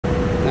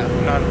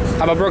anonymous.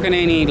 Have I broken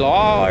any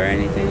law or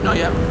anything? No,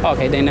 yeah.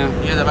 Okay, they know.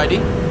 You have ID?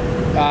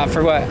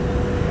 For what?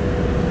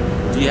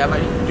 Do you have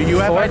ID? Do you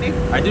have ID?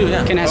 I do,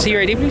 yeah. Can I see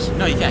your ID, please?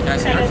 No, you can't. Can I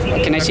see yours?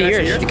 Can I see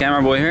yours? The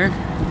camera boy here.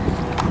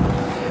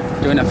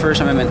 Doing a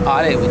First Amendment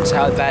audit with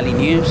South Valley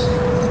News.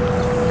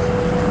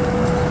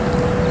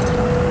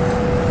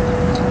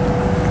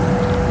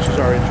 She's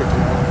already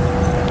tripping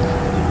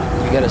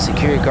out. We got a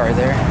security guard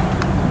there.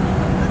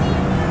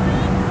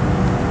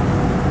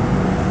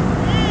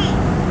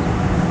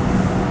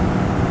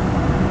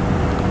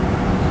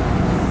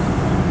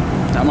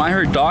 Am I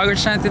her dog or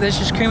something that's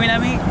just screaming at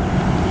me?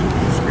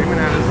 Screaming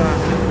at us, huh?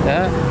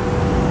 Yeah.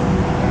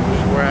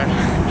 We're at.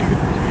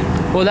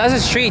 Well, that's a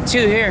street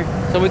too here,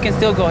 so we can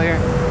still go here.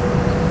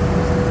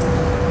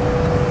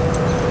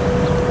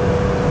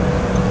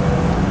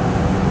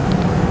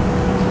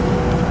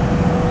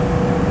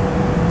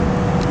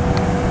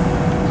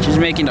 She's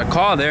making a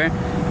call there.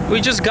 We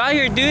just got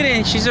here, dude,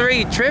 and she's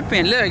already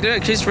tripping. Look,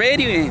 look, she's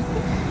radioing.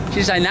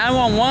 She's like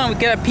 911.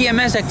 We got a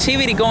PMS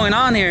activity going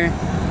on here.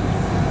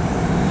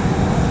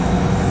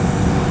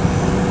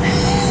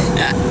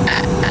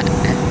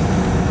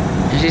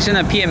 She's in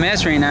a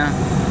PMS right now.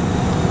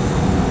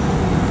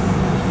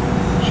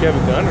 She have a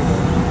gun or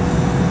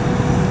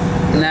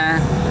no? Nah.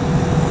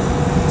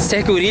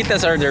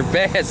 Securitas are their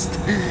best.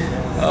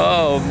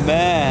 Oh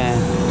man.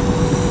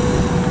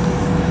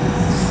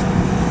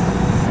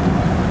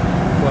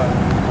 What?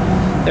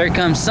 There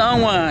comes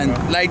someone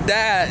like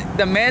that.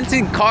 The men's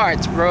in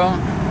carts, bro.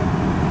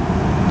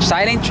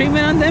 Silent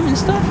treatment on them and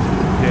stuff?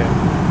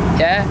 Yeah.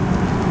 Yeah.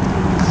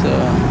 So.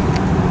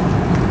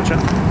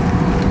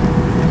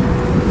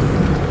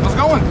 What's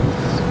going?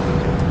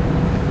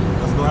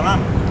 What's going on?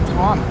 What's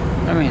going on?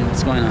 What do you mean?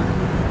 What's going on?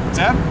 What's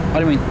that? What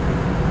do you mean?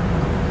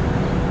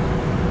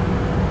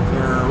 Is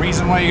there a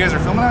reason why you guys are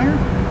filming out here?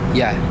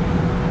 Yeah.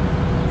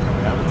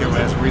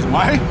 That's the reason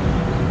why?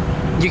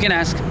 You can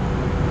ask.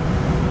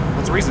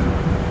 What's the reason?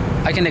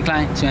 I can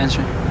decline to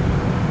answer.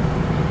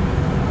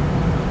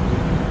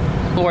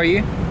 Who are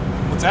you?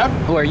 What's that?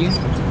 Who are you?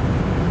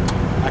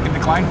 I can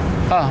decline.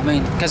 Oh, I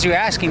mean, because you're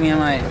asking me, I'm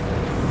like,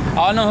 I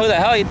don't know who the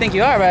hell you think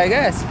you are, but I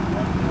guess.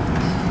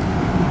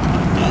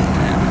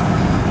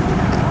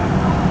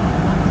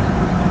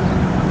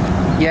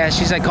 Yeah,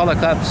 she's like, call the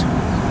cops.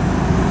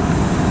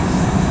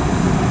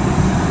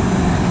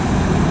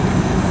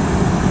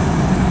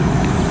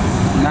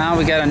 Now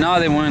we got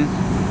another one.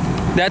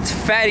 That's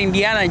fat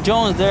Indiana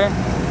Jones there.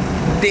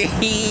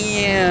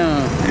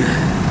 Damn.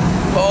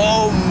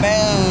 Oh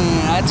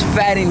man, that's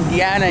fat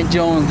Indiana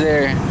Jones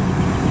there.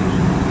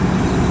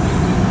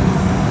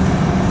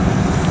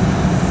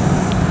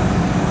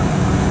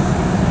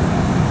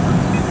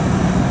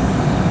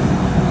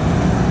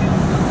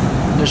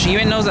 Does she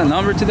even knows the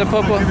number to the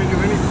popo?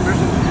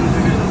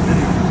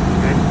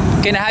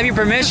 Can I have your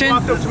permission? You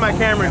just walked up to my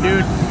camera,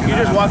 dude. You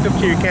just walked up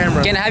to your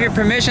camera. Can I have your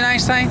permission,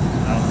 Einstein? No,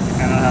 you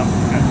cannot have.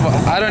 Well,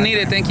 I don't need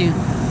it, thank you.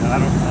 I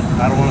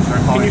don't want to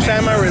start calling. Can you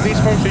sign my release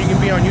form so you can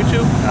be on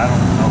YouTube? I don't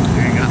know.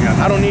 You ain't gonna be on.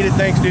 I don't need it,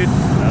 thanks, dude.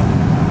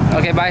 No.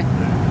 Okay, bye.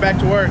 Back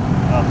to work.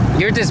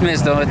 You're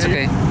dismissed, though. It's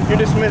okay. You're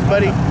dismissed,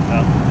 buddy.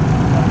 No.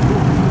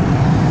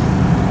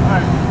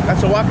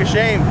 That's a walk of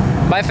shame.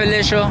 Bye,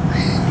 Felicio.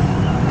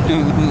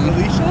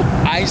 Alicia?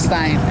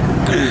 Einstein.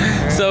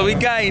 So we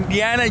got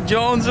Indiana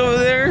Jones over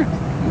there.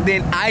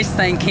 Then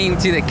Einstein came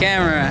to the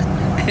camera.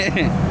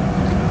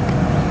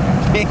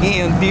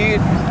 Damn, dude.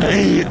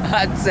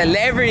 Hot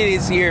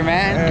celebrities here,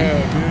 man.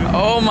 Yeah,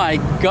 oh my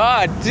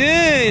god,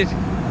 dude.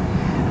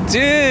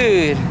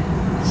 Dude.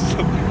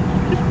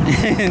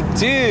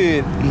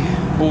 Dude.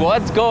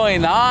 What's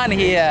going on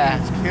here?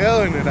 It's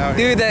killing it out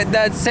here. Dude,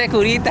 that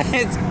Securita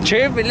is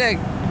tripping. Look.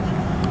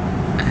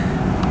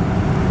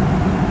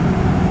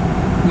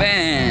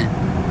 Man.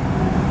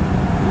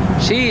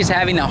 She's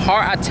having a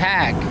heart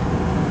attack.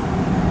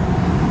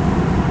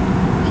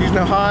 She's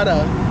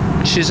Nahada.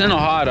 She's in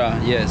Ohara,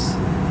 yes.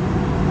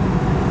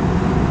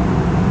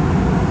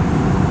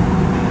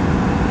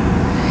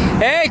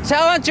 Hey,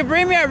 tell them to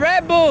bring me a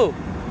Red Bull.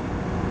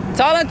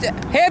 Tell them to,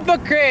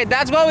 hypocrite,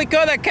 that's what we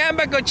call the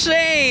comeback of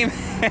shame.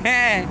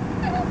 Hey,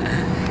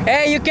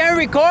 you can't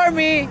record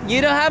me.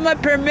 You don't have my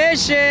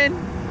permission.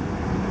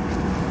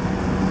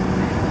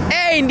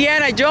 Hey,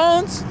 Indiana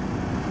Jones.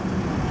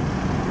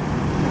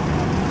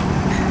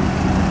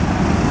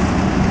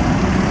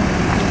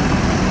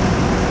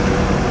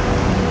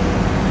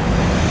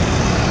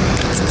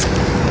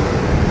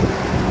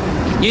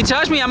 You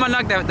touch me, I'm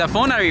gonna knock the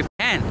phone out of your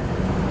hand.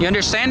 You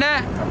understand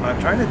that? I'm not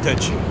trying to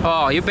touch you.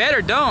 Oh, you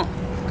better don't.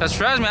 Cause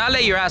trust me, I'll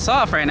lay your ass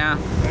off right now.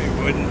 No,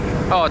 you wouldn't.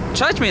 Oh,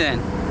 touch me then.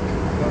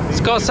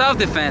 It's called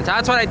self-defense.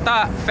 That's what I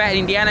thought, fat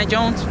Indiana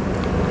Jones.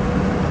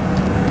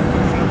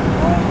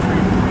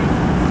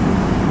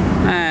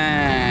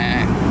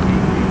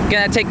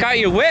 Gonna take out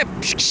your whip.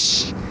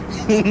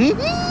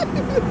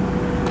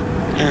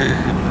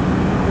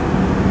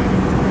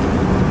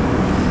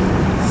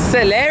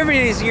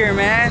 Celebrities here,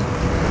 man.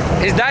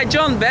 Is that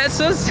John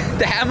Bezos,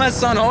 the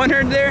Amazon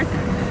owner there?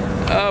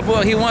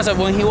 Well, he was a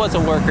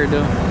worker,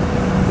 though.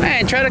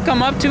 Man, try to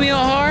come up to me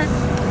all hard.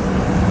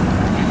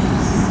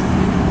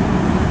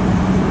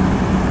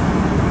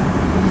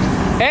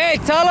 Hey,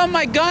 tell him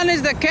my gun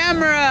is the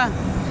camera.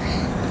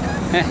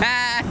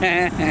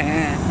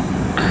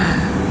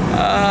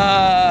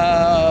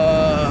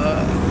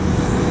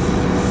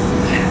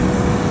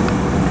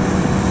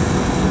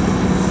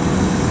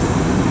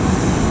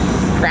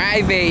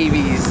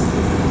 Crybabies.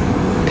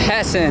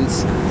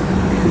 Peasants.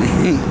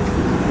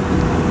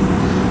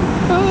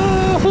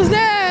 Oh, who's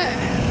that?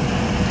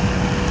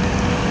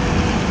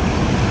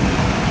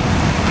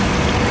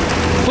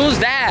 Who's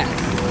that?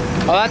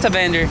 Oh, that's a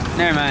vendor.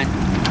 Never mind.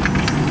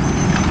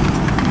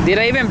 Did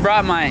I even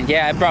brought mine?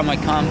 Yeah, I brought my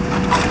comb.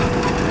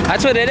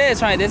 That's what it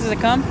is, right? This is a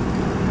comb?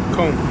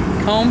 Comb.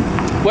 Comb?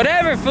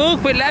 Whatever, fool.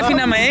 Quit laughing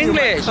at my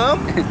English.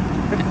 That's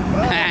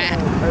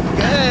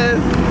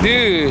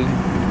good.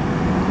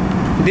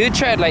 Dude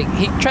tried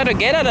he tried to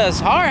get at us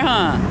hard,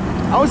 huh?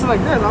 I was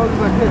like this. I was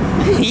like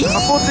this. A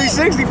full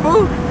 360,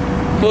 fool.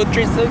 Full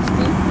 360.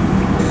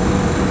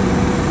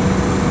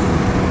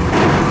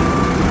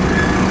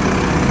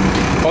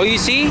 Oh, you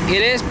see,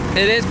 it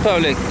is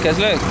public. Cause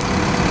look,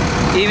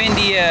 even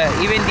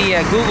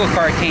the Google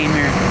car came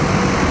here.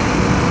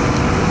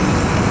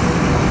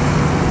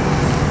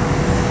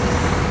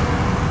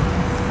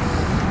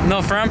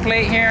 No front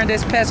plate here on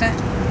this peasant.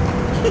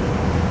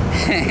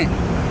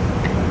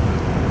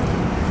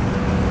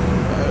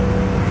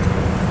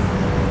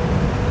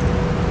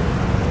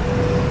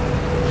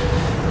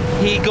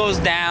 He goes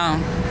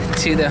down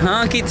to the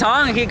honky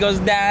tonk. He goes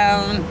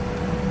down.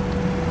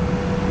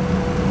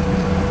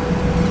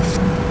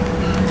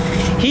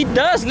 He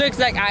does look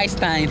like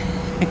Einstein.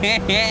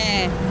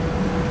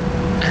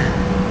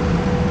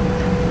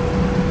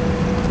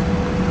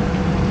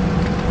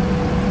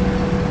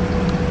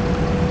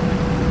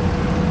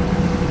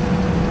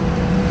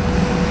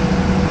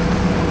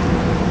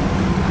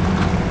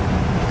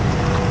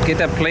 Get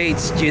the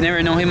plates. You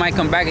never know, he might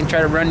come back and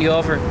try to run you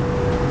over.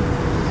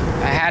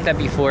 I had that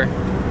before.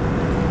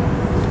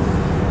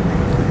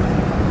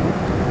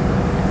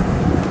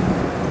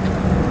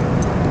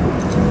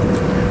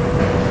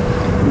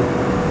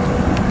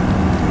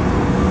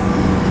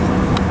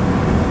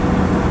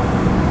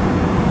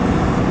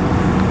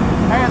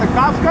 Hey, are the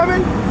cops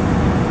coming?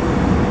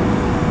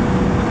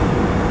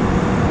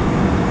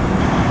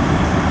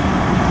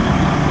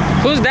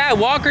 Who's that?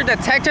 Walker, the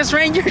Texas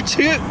Ranger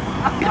too?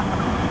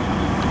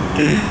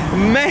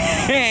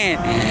 Man,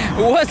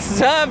 what's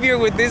up here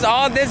with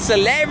all this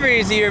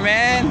celebrities here,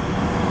 man?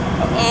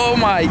 Oh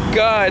my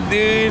god,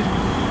 dude.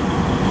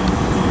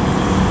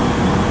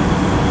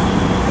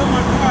 Oh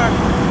my god.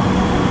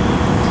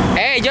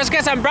 Hey, just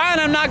because I'm brown,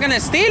 I'm not gonna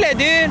steal it,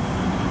 dude.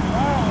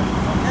 Oh,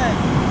 okay.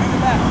 Bring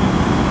it back.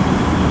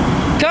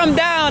 Come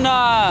down,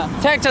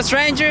 Texas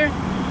Ranger.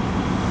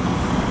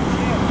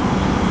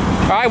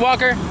 All right,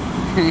 Walker.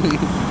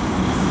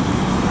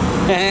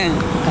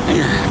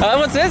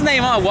 What's his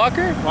name, huh?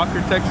 Walker?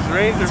 Walker, Texas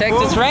Ranger.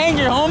 Texas fool.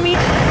 Ranger, homie.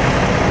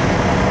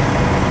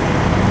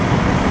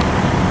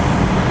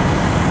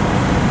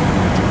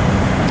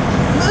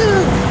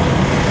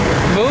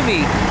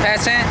 Movie,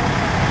 peasant.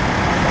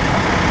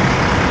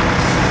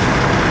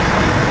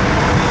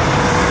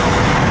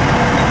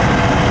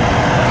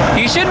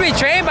 You should be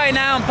trained by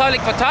now in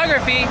public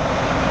photography.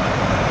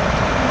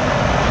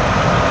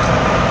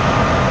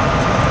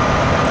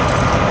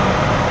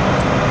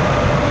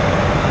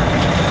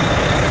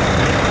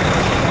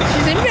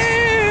 She's in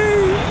there.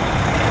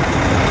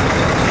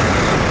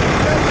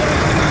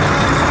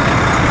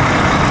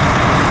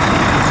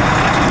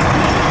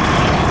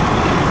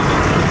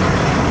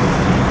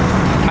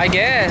 I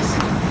guess.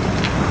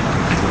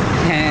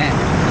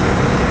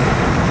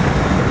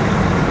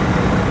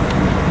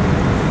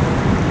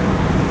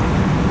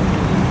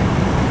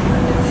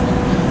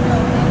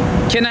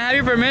 Can I have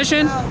your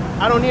permission?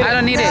 I don't need it. I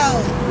don't need it.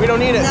 We don't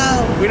need it.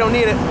 No. We don't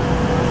need it.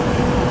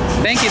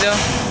 Thank you, though.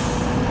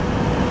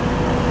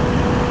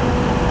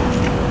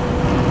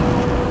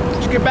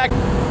 Just get back.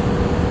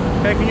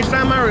 Hey, can you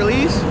sign my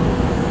release?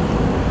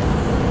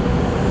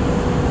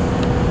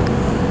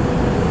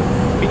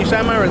 Can you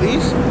sign my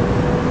release?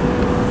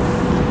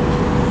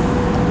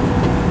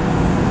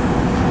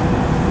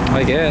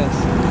 I guess.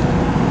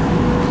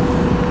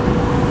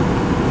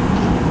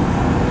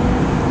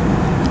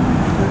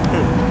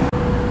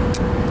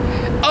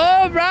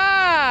 All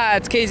right,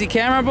 it's Casey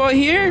Camera Boy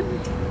here.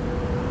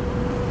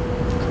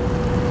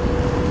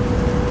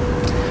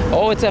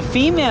 Oh, it's a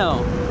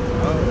female.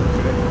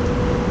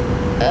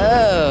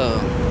 Oh.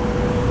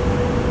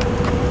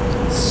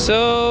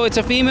 So it's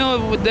a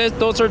female with this,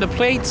 those are the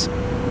plates.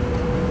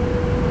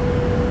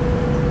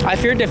 I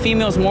feared the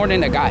females more than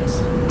the guys.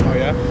 Oh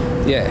yeah?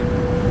 Yeah.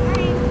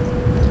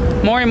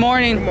 Morning.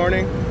 Morning. Good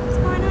morning. What's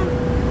going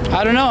on?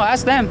 I don't know,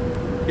 ask them.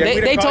 Yeah, we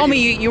didn't they call told you.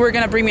 me you were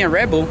gonna bring me a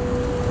Red Bull.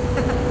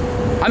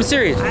 I'm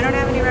serious. I don't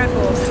have any Red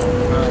Bulls.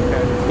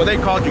 Okay. Well, they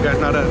called you guys,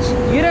 not us.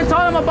 You didn't tell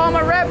them about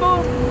my Red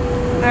Bull?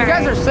 You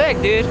guys are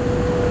sick, dude.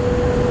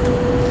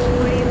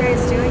 What are you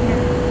guys doing here?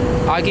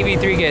 I'll give you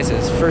 3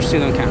 guesses. First 2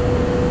 don't count.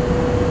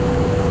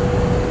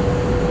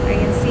 I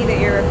can see that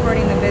you're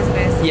recording the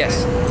business.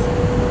 Yes.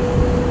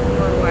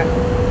 For what?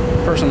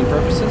 Personal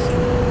purposes.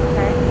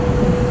 Okay.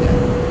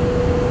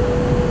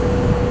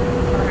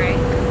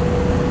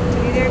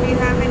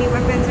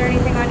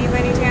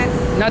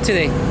 Not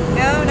today.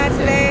 No, not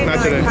today. Not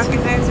No, today. like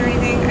pocket knives or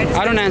anything. I just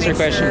I don't like to answer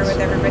make sure questions.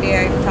 with everybody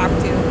I talk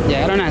to.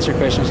 Yeah, I don't answer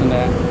questions on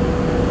that.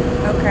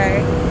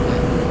 Okay.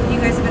 You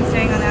guys have been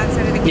staying on the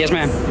outside of the gates? Yes,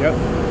 ma'am. Yep.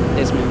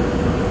 Yes, ma'am.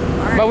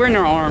 All right. But we're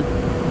not armed.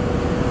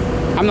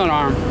 I'm not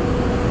armed.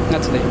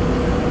 Not today.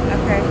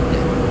 Okay.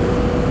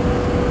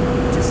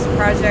 Just a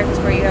project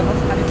where you have a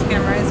lot of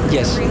cameras for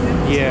Yes. some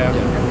reason? Yeah.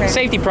 Okay.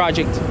 Safety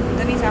project.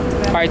 Let me talk to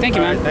them. All right, thank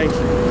you, man. Thanks.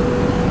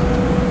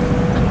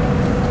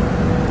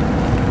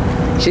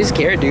 She's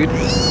scared, dude. She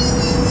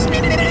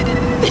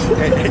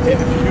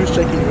was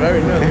checking you out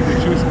right now.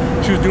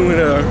 She was doing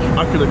a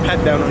ocular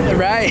pat down on you.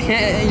 Right?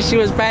 She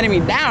was patting me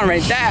down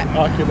right there.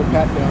 Ocular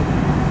pat down.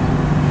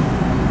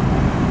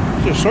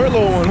 She's a short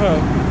little one, huh?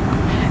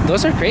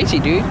 Those are crazy,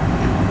 dude.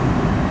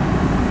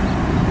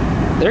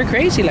 They're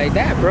crazy like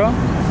that, bro.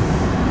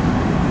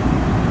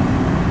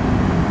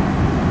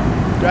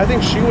 I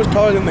think she was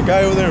taller than the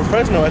guy over there in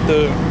Fresno at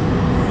the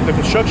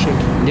construction.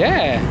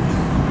 Yeah.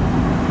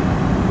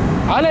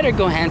 I'll let her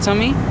go hands on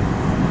me.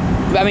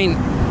 I mean,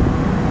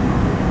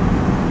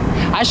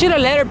 I should have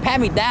let her pat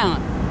me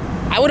down.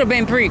 I would have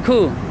been pretty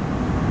cool.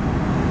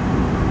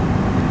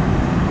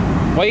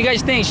 What do you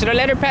guys think? Should I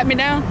let her pat me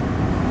down?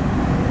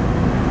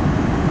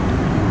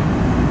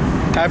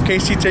 Have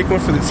KC take one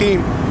for the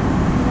team.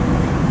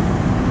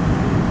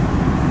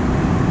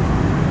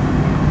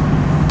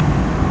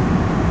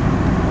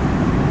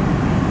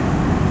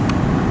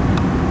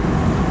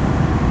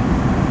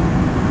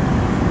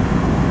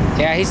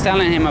 Yeah, he's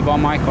telling him about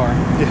my car.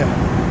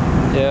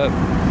 Yeah. Yep.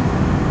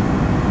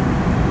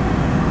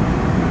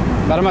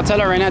 But I'm gonna tell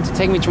her right now to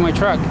take me to my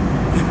truck.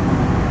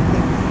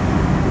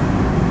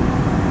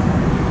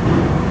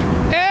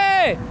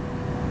 Hey!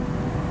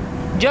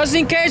 Just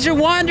in case you're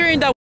wondering,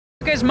 the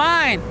is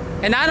mine.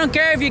 And I don't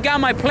care if you got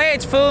my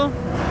plates, fool.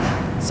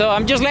 So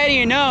I'm just letting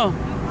you know.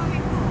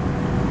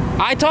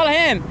 I told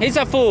him, he's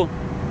a fool.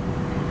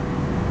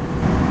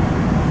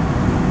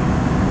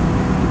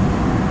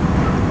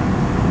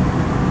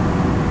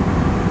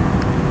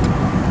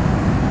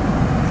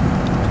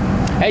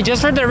 Hey,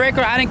 just for the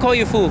record, I didn't call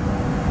you fool.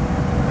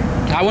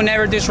 I would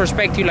never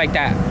disrespect you like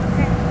that.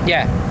 Okay.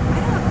 Yeah.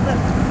 Look,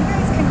 you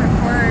guys can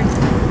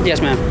record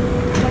Yes, ma'am.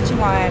 what you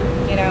want.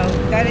 You know,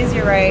 that is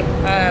your right.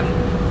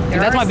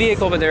 That's my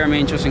vehicle over there, I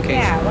mean, just in case.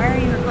 Yeah, why are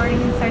you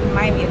recording inside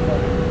my vehicle?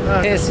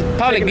 It's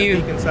public Taking a view.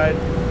 peek inside.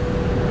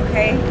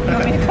 Okay, you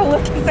want me to go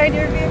look inside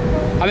your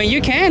vehicle? I mean,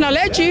 you can. I'll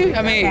let you.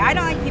 I mean, Okay, I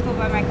don't like people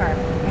by my car.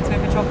 That's my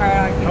patrol car.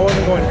 I don't like I people.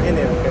 wasn't going in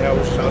it, okay? I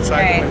was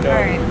outside the window.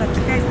 Alright. Look,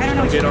 you guys, I don't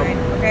know what you're Get 'em.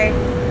 doing, okay?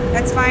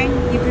 That's fine.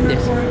 You can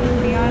Yes.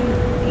 record beyond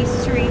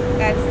East Street.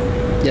 That's...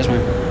 yes,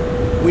 ma'am.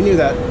 We knew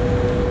that.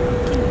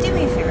 Can you do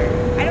me a favor?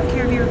 I don't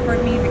care if you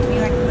record me, but can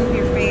you, like, move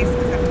your face?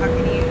 Because I'm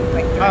talking to you,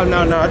 like... Oh,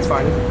 no, it's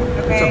fine.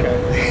 Okay? It's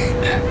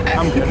okay.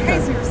 I'm You good.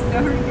 guys are so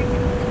ridiculous.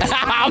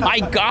 Oh my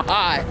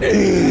God.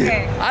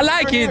 Okay. I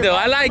like you though.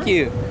 I like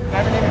you. Can I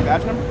have your name and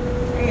badge number?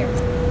 Right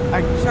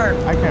here. Sharp.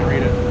 I can't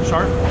read it.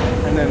 Sharp.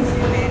 And then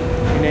Zoom in.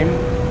 your name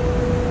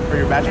or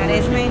your badge That number?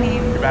 is my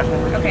name. Your badge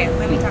number? Okay,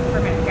 let me talk for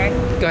a minute, okay?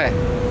 Go ahead.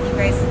 You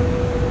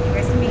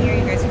guys can be here.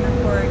 You guys can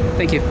record.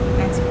 Thank you.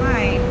 That's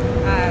fine.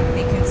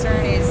 The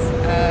concern is,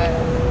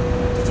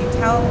 did you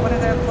tell one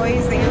of the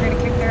employees that you're going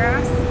to kick their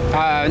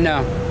ass?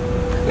 No.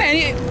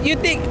 Man, you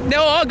think they're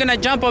all gonna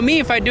jump on me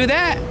if I do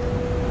that?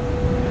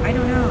 I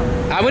don't know.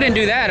 I wouldn't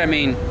do that. I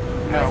mean,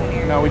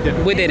 No, we didn't.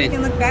 we Maybe didn't. You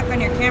can look back on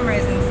your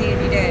cameras and see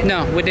if you did.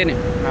 No, we didn't.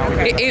 No, we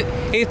Okay.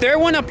 didn't. If they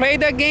want to play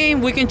that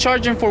game, we can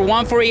charge them for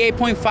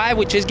 148.5,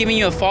 which is giving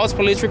you a false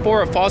police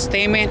report, a false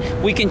statement.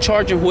 We can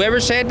charge them. Whoever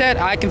said that,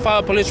 I can file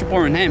a police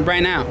report on him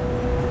right now.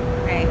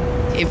 Right.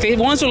 If he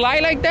wants to lie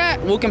like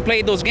that, we can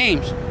play those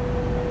games.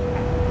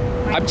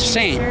 My I'm just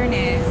saying. concern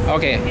is,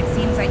 Okay. it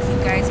seems like you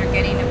guys are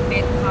getting a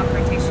bit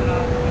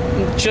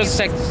confrontational. Just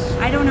like,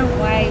 I don't know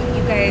why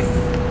you guys.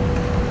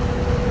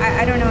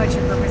 I don't know what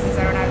your purpose is.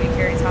 I don't know if you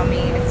care to tell me.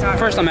 It's not.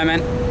 First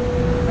Amendment.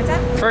 What's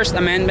that? First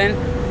Amendment.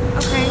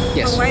 Okay.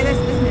 Yes. But why this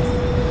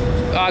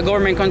business?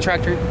 Government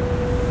contractor.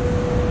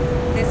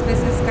 This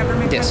business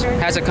government Yes.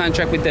 contract? Has a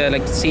contract with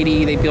the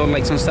city. They build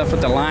like some stuff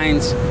with the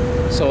lines.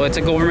 So it's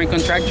a government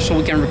contractor, so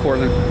we can record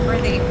them. For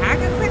the ag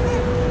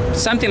equipment?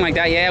 Something like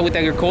that, yeah, with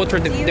agriculture,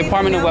 the Do you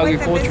Department even of know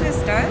Agriculture. what the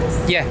business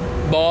does? Yeah,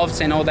 bulbs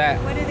and all that.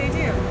 What do they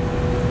do?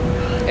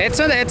 It's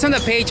on the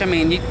page. I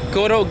mean, you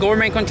go to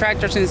government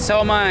contractors in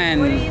Selma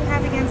and What do you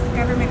have against the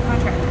government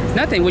contractors?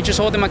 nothing. We just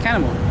hold them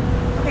accountable.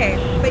 Okay,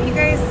 but you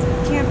guys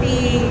can't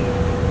be,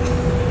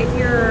 if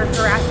you're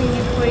harassing the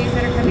employees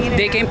that are coming in and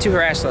They out- came to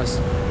harass us.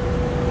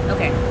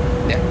 Okay,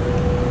 Yeah,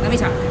 let me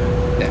talk.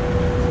 yeah.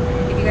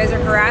 If you guys are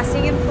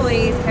harassing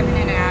employees coming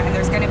in and out, and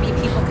there's going to be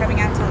people coming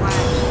out to lunch,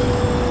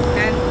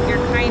 then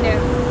you're kind of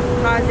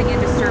causing a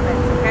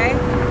disturbance, okay?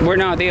 We're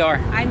not. They are.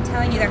 I'm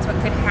telling you that's what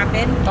could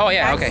happen. Oh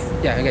yeah. That's- Okay.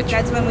 Yeah, I get you.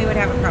 That's when we would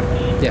have a problem,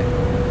 Yeah.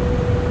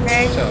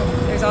 okay? So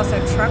There's also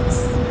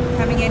trucks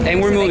coming in here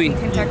And we're so they moving.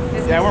 can conduct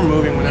business. Yeah, we're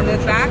moving whenever. You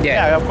move back?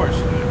 Yeah. Yeah, of course.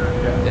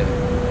 Yeah.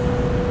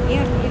 yeah. You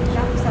have to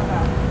drop yourself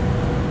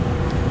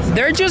out.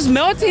 They're just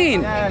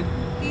melting. Yeah.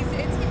 It's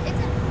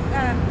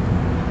a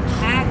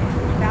ag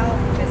valve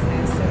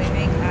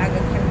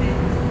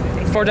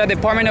for the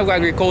Department of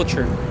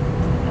Agriculture.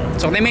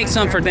 So they make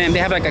some for them. They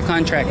have like a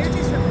contract. They're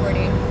just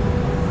reporting.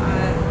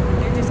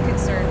 They're just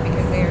concerned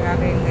because they are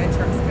having the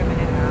trucks coming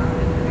in and out,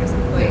 and there's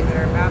employees that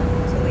are about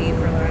to leave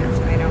for lunch,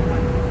 and they don't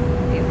want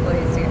the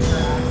employees to get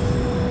harassed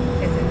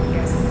because I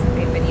guess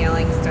they've been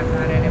yelling stuff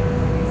out at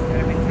employees that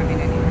have been coming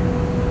in here.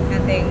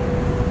 Nothing.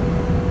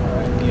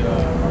 Alright, the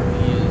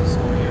RP is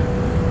over here.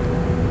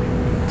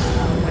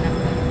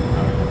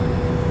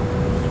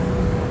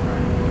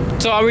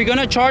 So are we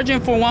gonna charge him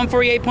for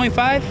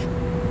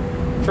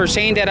 148.5 for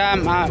saying that I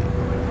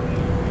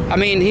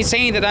mean, he's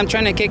saying that I'm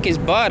trying to kick his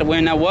butt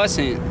when I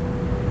wasn't.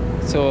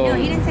 So. No,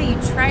 he didn't say you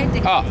tried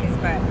to kick his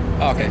butt.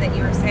 He Okay. said that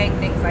you were saying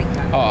things like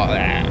that. Oh,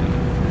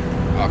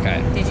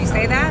 okay. Did you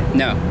say that?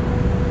 No,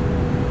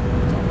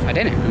 I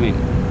didn't. I mean,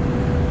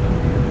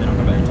 Then I'll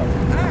come back and talk to you.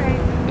 All right.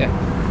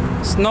 yeah.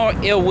 It's no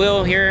ill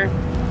will here.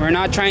 We're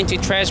not trying to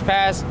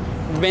trespass.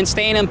 We've been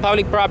staying on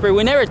public property.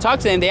 We never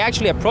talked to them. They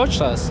actually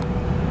approached us. How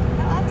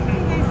often do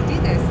you guys do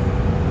this?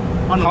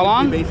 On a How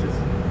long? weekly basis.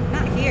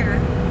 Not here.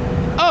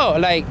 Oh,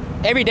 like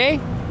every day?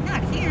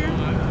 Not here.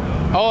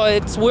 Oh,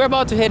 we're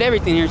about to hit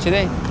everything here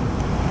today.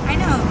 I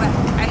know, but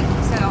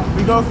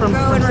We go from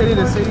and city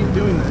to record. city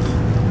doing this.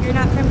 You're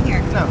not from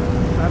here. No,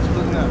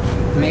 absolutely not.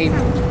 Maybe.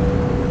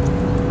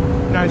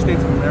 United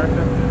States of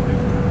America.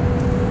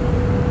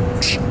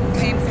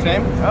 Same.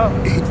 Same? Oh.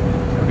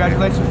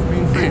 Congratulations for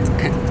being free.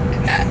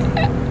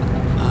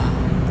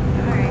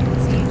 Alright,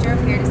 so you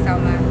drove here to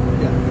Selma Yeah.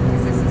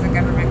 because this is a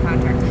government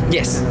contract.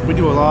 Yes. We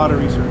do a lot of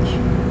research.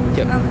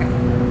 Yep. Okay.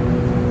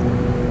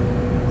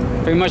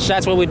 Pretty much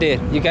that's what we did.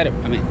 You got it.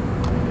 I mean,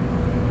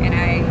 And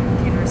I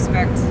can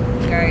respect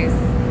you guys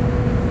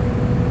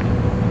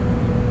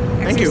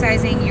Thank you.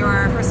 exercising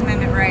your First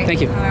Amendment right.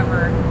 Thank you.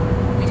 However,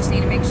 we just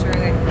need to make sure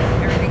that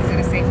everything's in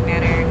a safe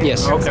manner. If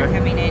Yes. trucks are Okay.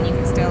 coming in, you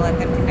can still let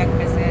them conduct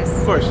business.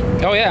 Of course.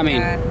 oh yeah, I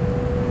mean,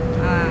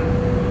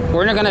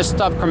 we're not gonna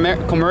stop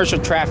commercial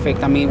traffic.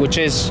 I mean, which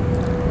is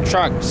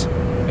trucks.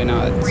 You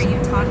know. Were you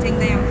taunting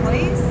the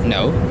employees?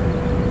 No,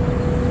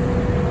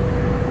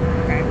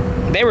 Okay.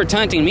 they were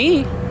taunting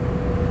me.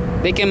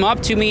 They came up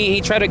to me.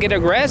 He tried to get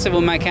aggressive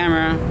with my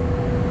camera.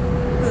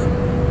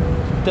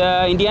 Who?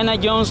 The Indiana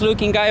Jones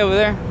looking guy over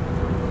there.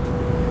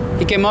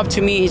 He came up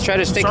to me. He tried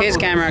to stick his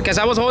camera because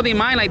I was holding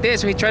mine like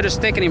this. So he tried to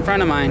stick it in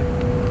front of mine.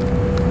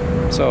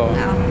 So.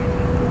 No.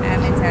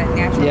 It's a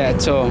natural Yeah, thing.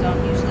 so- People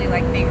don't usually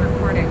like being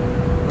recorded.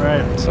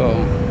 Right. So,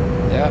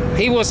 yeah,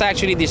 he was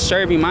actually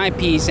disturbing my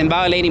peace and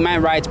violating my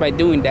rights by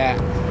doing that.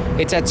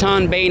 It's a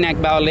Tom Bain Act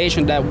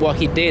violation that what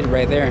he did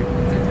right there.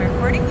 Is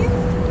recording you?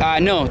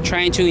 No,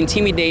 trying to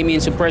intimidate me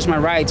and suppress my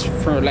rights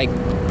for like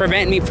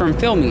prevent me from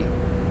filming.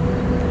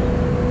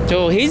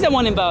 So he's the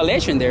one in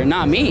violation there,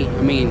 not me.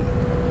 I mean,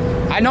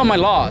 I know my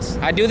laws.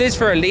 I do this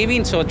for a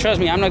living, so trust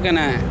me, I'm not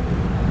gonna.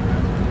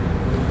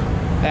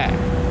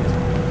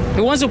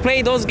 Who wants to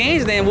play those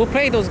games? Then we'll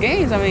play those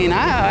games. I mean,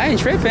 I ain't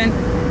tripping.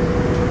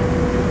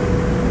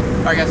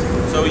 Alright guys,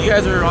 so you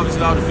guys are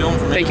obviously allowed to film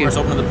from Thank anywhere it's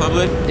you. open to the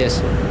public.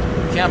 Yes.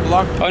 Can't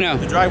block Oh, no.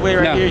 the driveway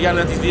right No. here. You gotta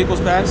let these vehicles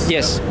pass.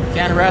 Yes.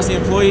 Can't harass the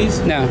employees.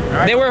 No.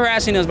 Alright. They were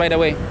harassing us, by the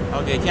way.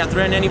 Okay, can't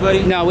threaten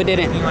anybody. No, we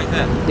didn't. Anything like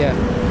that. Yeah.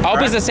 I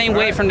hope it's the same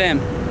way Alright. from them.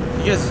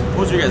 You guys,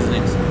 what's your guys'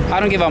 names? I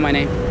don't give out my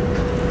name.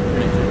 Your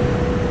names?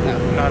 No.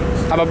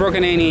 Anonymous. Have I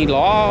broken any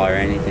law or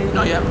anything?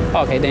 No, yeah.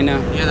 Okay, they know.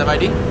 You guys have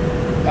ID?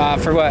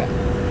 For what?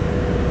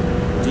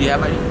 Do you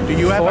have ID? Do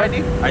you have For-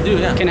 ID? I do,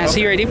 yeah. Can I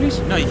see your ID, please?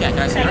 No, you can't.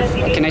 Can I see yours?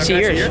 Can I see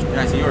yours? Can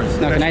I see yours?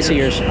 No, can I see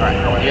yours? Alright,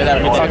 you guys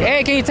have a good day. Okay.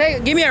 Hey, can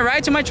you give me a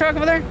ride to my truck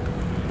over there?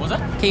 What's that?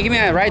 Can you give me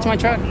a ride to my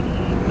truck?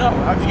 No,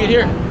 how'd you get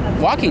here?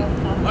 Walking.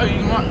 Oh, you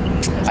can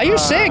walk. Are you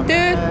sick, dude?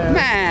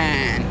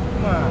 Man.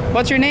 Come on.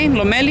 What's your name?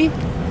 Lomeli?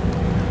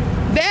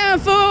 Damn,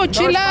 fool.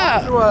 Chill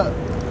out.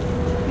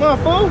 Come on,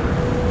 fool.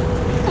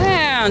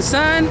 Damn,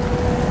 son.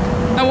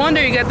 No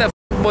wonder you got the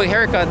boy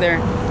haircut there.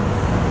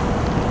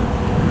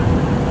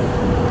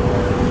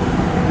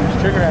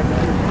 Trigger happy.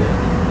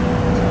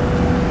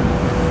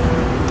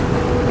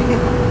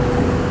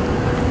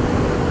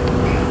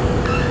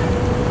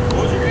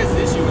 What was your guys'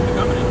 issue with the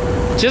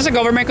company? Just a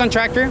government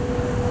contractor.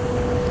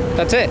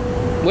 That's it.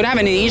 We don't have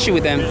any issue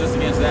with them. You're just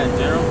against that in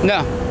general?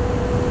 No.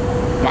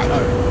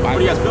 What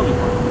are you guys filming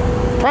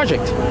for?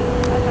 Project.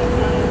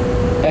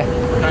 Yeah.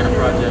 What kind of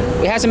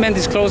project? It hasn't been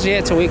disclosed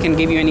yet, so we can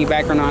give you any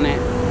background on it.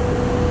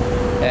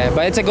 Yeah,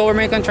 but it's a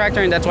government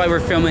contractor, and that's why we're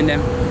filming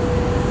them.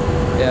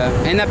 Yeah,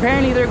 and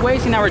apparently they're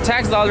wasting our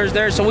tax dollars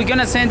there, so we're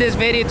gonna send this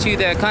video to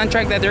the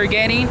contract that they're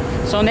getting.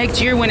 So next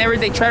year, whenever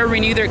they try to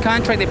renew their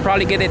contract, they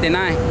probably get it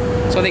denied.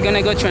 So they're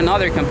gonna go to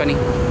another company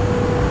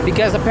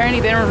because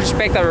apparently they don't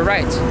respect our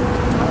rights.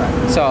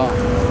 So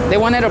they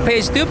wanted to play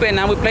stupid,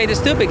 now we play the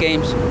stupid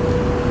games.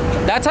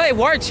 That's how it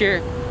works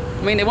here.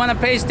 I mean, they want to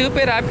play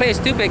stupid, I play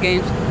stupid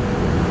games.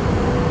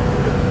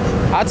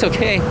 That's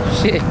okay.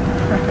 Shit.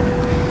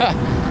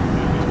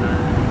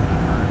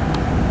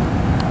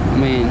 I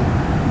mean,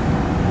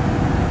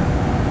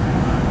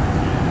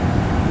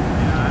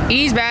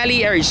 East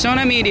Valley,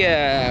 Arizona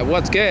Media.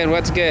 What's good?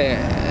 What's good?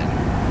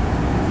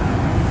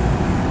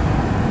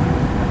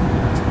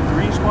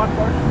 3 squad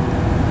cars?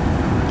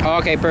 Oh,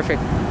 okay,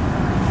 perfect.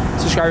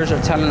 Subscribers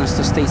are telling us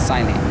to stay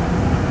silent.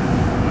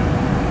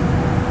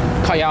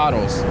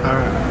 Callados. All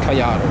right.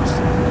 Callados.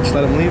 Just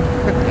let him leave.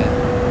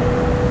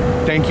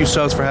 Yeah. Thank you,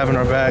 subs, for having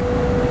our back.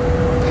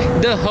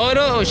 The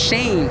huddle of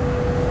shame.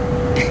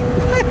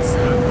 What?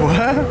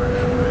 What?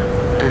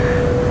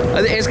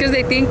 It's because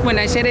they think when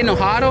I said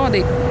enojado,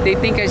 they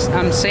think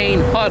I'm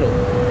saying huddle.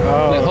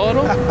 Oh. Like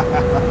huddle?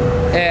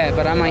 Yeah,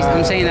 but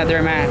I'm saying that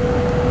they're mad.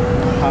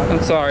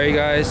 I'm sorry,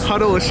 guys.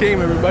 Huddle of shame,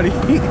 everybody.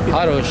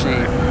 Huddle of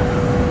shame.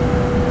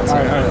 All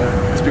right.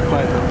 Let's be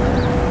quiet now.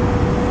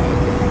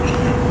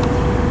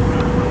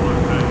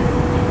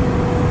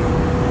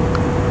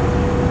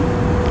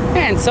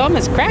 Man,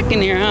 something's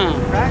cracking here, huh?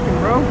 Cracking,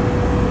 bro.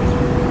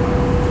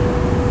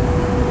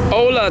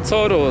 Hola,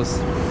 todos.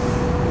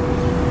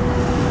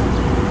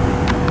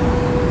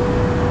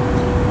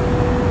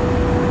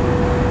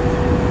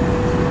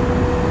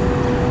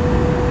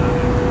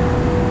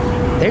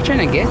 They're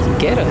trying to get us.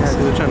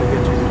 Yeah, they're trying to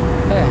get you.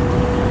 Yeah.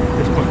 At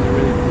this point, they're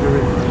really.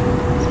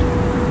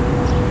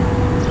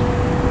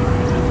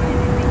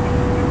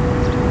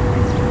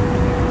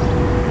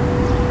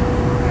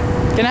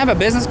 Can I have a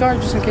business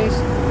card just in case?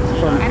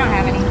 I don't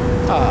have any.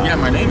 Yeah,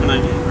 my name and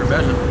ID or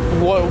badge.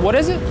 What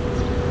is it?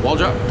 Wall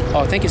drop.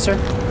 Oh, thank you, sir.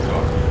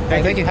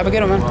 Hey, thank you. Have a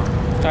good one, man. All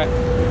right.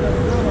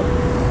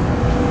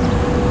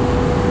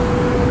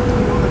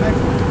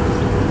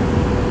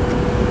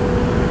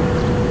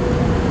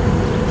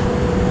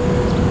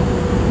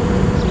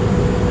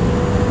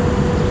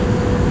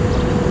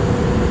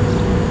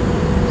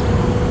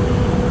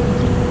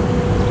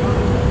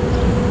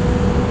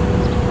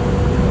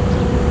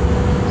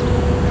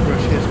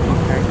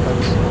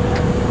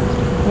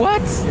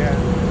 What? Yeah.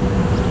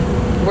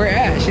 Where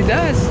at? She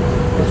does.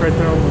 It's right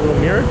there on the little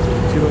mirror.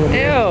 See the little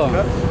mirror? Ew.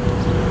 Cups?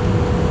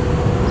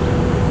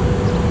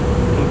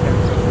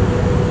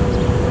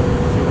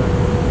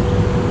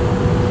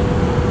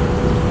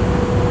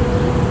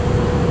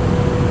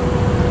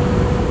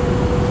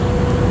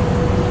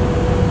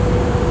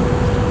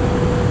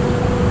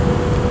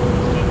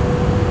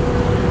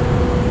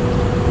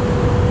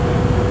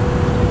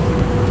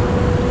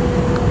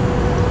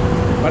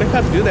 Why do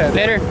cops do that?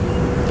 Later.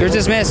 You're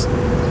dismissed.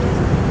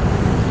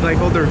 Like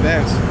hold their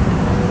vest.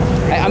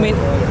 I mean,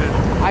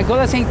 I go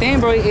the same thing,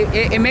 bro.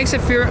 It makes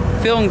it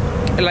feel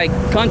like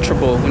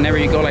comfortable whenever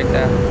you go like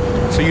that.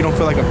 So you don't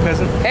feel like a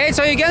peasant? Hey,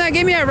 so you gonna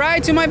give me a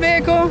ride to my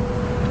vehicle?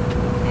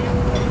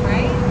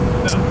 Right?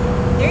 There's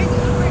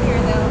Uber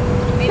here though.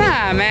 Maybe.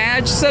 Nah,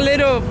 man, just a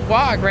little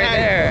walk right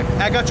there.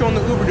 I got you on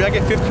the Uber, dude. I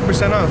get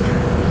 50% off.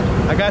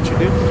 I got you,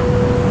 dude.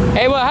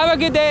 Hey, well, have a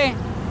good day.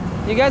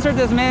 You guys are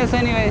dismissed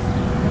anyways.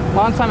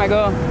 Long time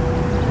ago.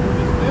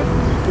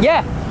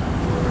 Yeah.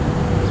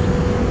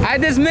 I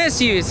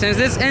dismiss you since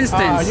this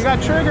instance. You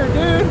got triggered,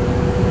 dude.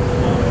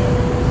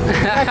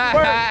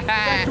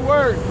 Back to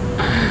work.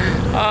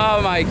 Oh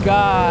my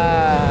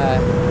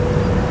God.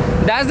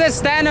 That's the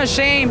stand of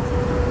shame.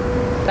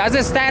 That's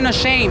the stand of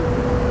shame.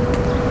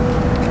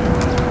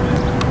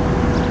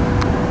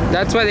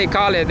 That's what they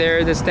call it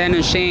there, the stand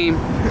of shame.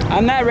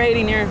 I'm not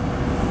raiding here.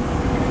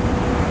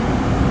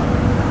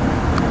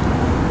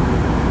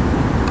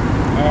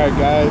 All right,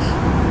 guys.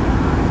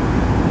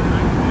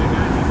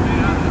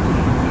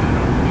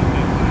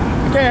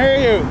 I can't hear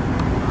you.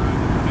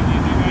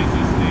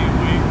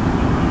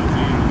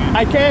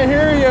 I can't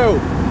hear you.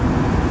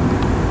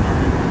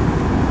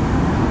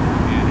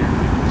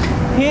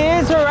 He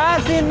is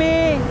harassing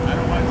me.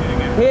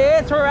 He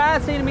is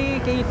harassing me.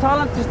 Can you tell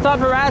him to stop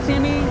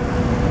harassing me?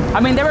 I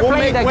mean, they were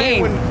playing the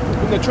game. When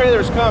the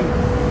trailers come,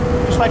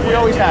 just like we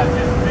always have.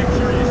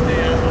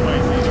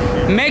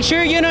 Make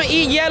sure you don't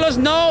eat yellows,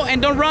 no,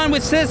 and don't run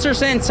with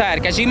scissors inside,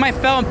 because you might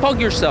fail and poke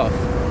yourself.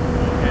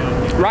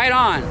 Right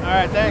on. All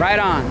right, thanks. Right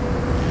on.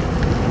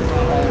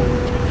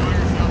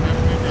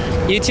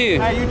 You too.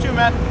 Hey, you too,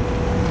 man.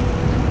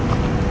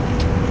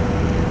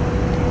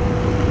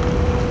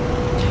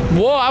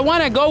 Whoa, I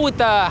want to go with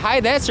the high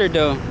desert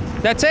though.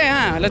 That's it,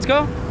 huh? Let's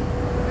go.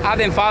 Have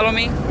them follow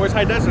me. Where's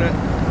High Desert at?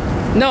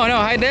 No,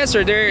 high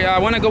desert. There, I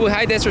want to go with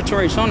high desert to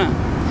Arizona.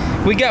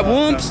 We got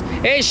whoops.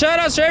 Hey, shout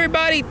outs to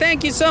everybody.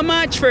 Thank you so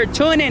much for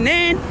tuning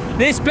in.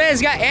 This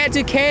place got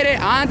educated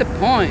on the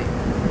point.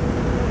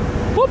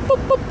 Whoop, whoop,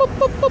 whoop, whoop,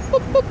 whoop, whoop,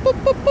 whoop, whoop,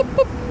 whoop, whoop,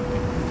 whoop.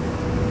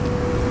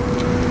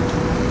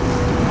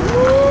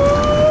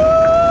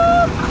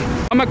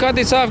 I'm gonna cut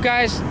this off,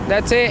 guys.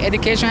 That's it.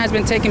 Education has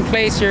been taking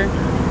place here.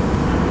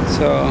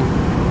 So,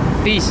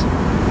 peace.